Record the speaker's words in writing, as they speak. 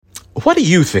What do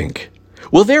you think?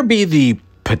 Will there be the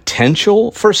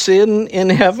potential for sin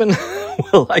in heaven?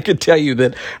 Well, I could tell you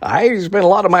that I spent a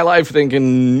lot of my life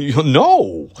thinking,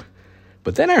 no.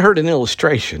 But then I heard an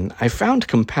illustration I found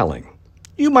compelling.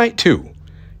 You might too.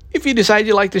 If you decide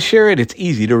you'd like to share it, it's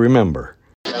easy to remember.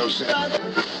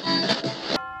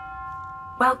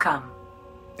 Welcome.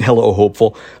 Hello,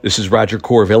 Hopeful. This is Roger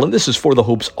Corville, and this is for the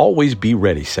Hope's Always Be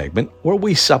Ready segment, where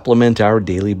we supplement our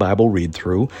daily Bible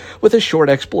read-through with a short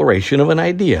exploration of an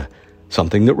idea,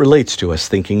 something that relates to us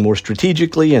thinking more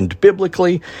strategically and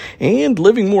biblically, and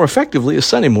living more effectively as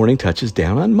Sunday morning touches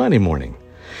down on Monday morning.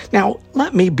 Now,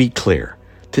 let me be clear.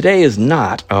 Today is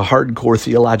not a hardcore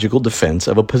theological defense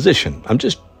of a position. I'm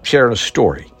just sharing a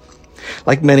story.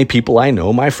 Like many people I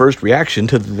know, my first reaction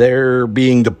to there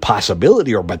being the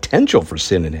possibility or potential for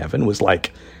sin in heaven was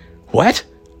like, what?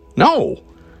 No.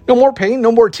 No more pain,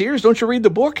 no more tears. Don't you read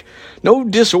the book? No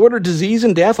disorder, disease,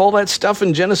 and death. All that stuff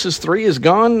in Genesis 3 is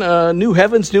gone. New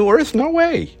heavens, new earth. No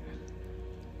way.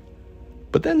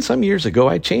 But then some years ago,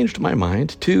 I changed my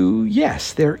mind to,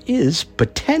 yes, there is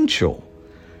potential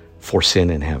for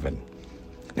sin in heaven.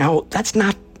 Now, that's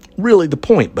not really the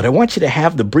point, but I want you to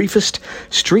have the briefest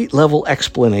street-level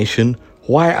explanation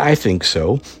why I think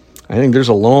so. I think there's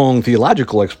a long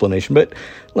theological explanation, but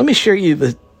let me share you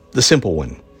the simple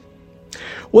one.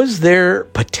 Was there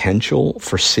potential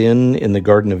for sin in the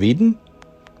Garden of Eden?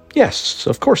 Yes,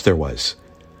 of course there was.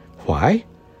 Why?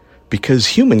 Because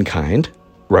humankind,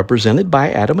 represented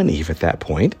by Adam and Eve at that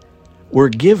point, were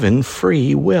given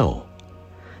free will.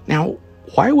 Now,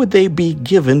 why would they be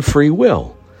given free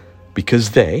will? Because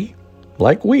they,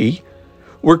 like we,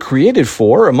 were created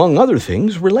for, among other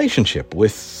things, relationship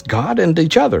with God and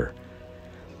each other.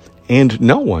 And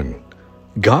no one,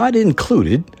 God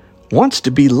included, wants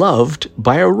to be loved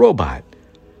by a robot.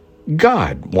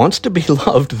 God wants to be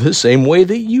loved the same way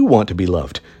that you want to be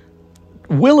loved.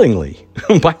 Willingly,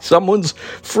 by someone's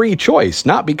free choice,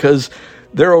 not because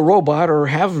they're a robot or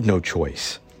have no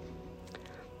choice.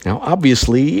 Now,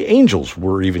 obviously, angels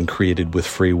were even created with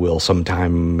free will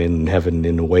sometime in heaven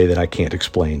in a way that I can't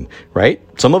explain, right?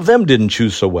 Some of them didn't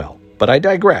choose so well, but I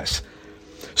digress.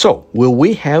 So, will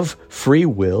we have free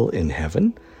will in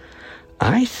heaven?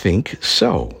 I think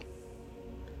so.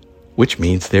 Which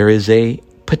means there is a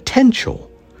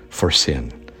potential for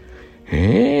sin.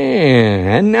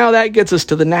 And now that gets us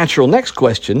to the natural next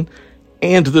question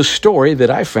and the story that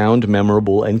I found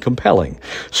memorable and compelling.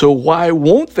 So why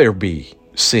won't there be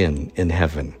sin in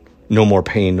heaven? No more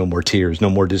pain, no more tears, no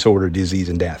more disorder, disease,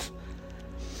 and death.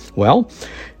 Well,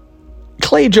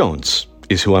 Clay Jones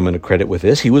is who I'm going to credit with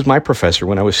this. He was my professor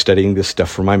when I was studying this stuff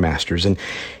for my master's, and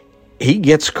he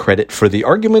gets credit for the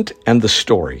argument and the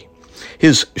story.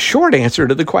 His short answer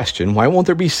to the question, why won't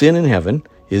there be sin in heaven,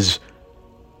 is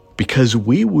because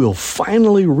we will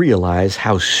finally realize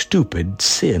how stupid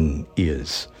sin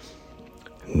is.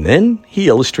 And then he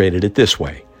illustrated it this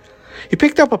way. He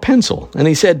picked up a pencil and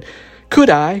he said, could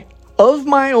I, of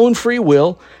my own free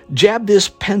will, jab this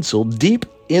pencil deep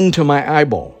into my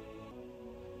eyeball?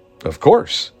 Of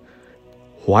course.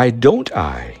 Why don't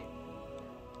I?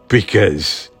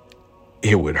 Because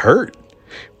it would hurt.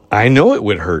 I know it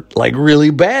would hurt, like really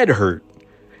bad hurt.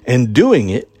 And doing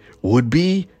it would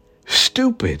be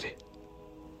stupid.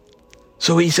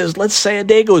 So he says, let's say a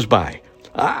day goes by,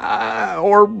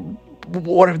 or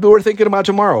what we're thinking about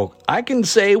tomorrow. I can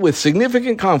say with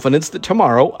significant confidence that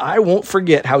tomorrow I won't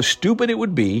forget how stupid it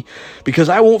would be because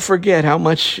I won't forget how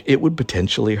much it would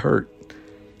potentially hurt.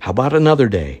 How about another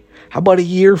day? How about a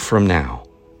year from now?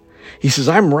 He says,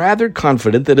 I'm rather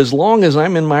confident that as long as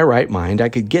I'm in my right mind, I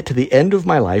could get to the end of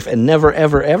my life and never,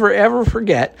 ever, ever, ever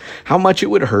forget how much it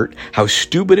would hurt, how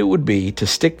stupid it would be to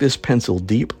stick this pencil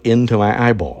deep into my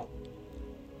eyeball.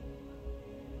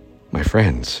 My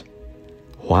friends,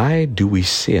 why do we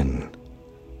sin?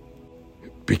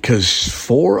 Because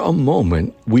for a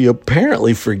moment, we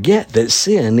apparently forget that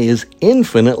sin is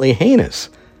infinitely heinous.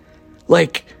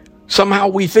 Like, somehow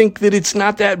we think that it's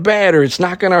not that bad or it's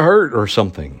not going to hurt or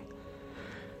something.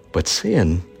 But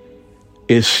sin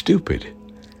is stupid,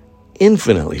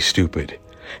 infinitely stupid.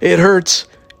 It hurts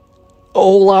a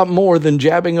whole lot more than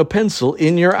jabbing a pencil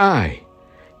in your eye.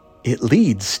 It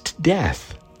leads to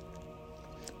death.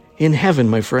 In heaven,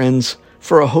 my friends,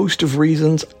 for a host of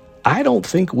reasons, I don't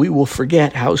think we will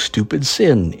forget how stupid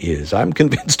sin is. I'm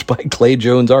convinced by Clay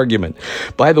Jones' argument.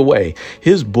 By the way,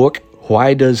 his book,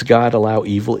 Why Does God Allow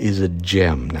Evil, is a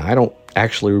gem. Now, I don't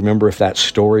actually remember if that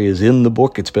story is in the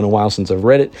book. It's been a while since I've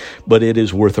read it, but it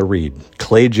is worth a read.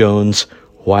 Clay Jones,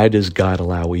 Why Does God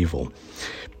Allow Evil?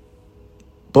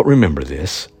 But remember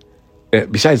this,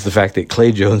 besides the fact that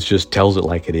Clay Jones just tells it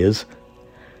like it is,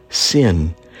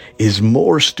 sin is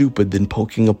more stupid than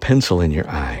poking a pencil in your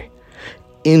eye.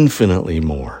 Infinitely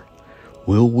more.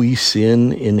 Will we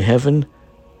sin in heaven?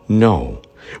 No.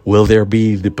 Will there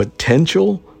be the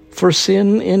potential for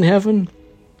sin in heaven?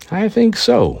 I think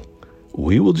so.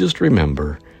 We will just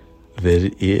remember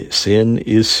that sin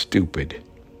is stupid.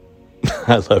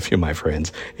 I love you, my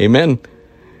friends. Amen.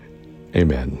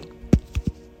 Amen.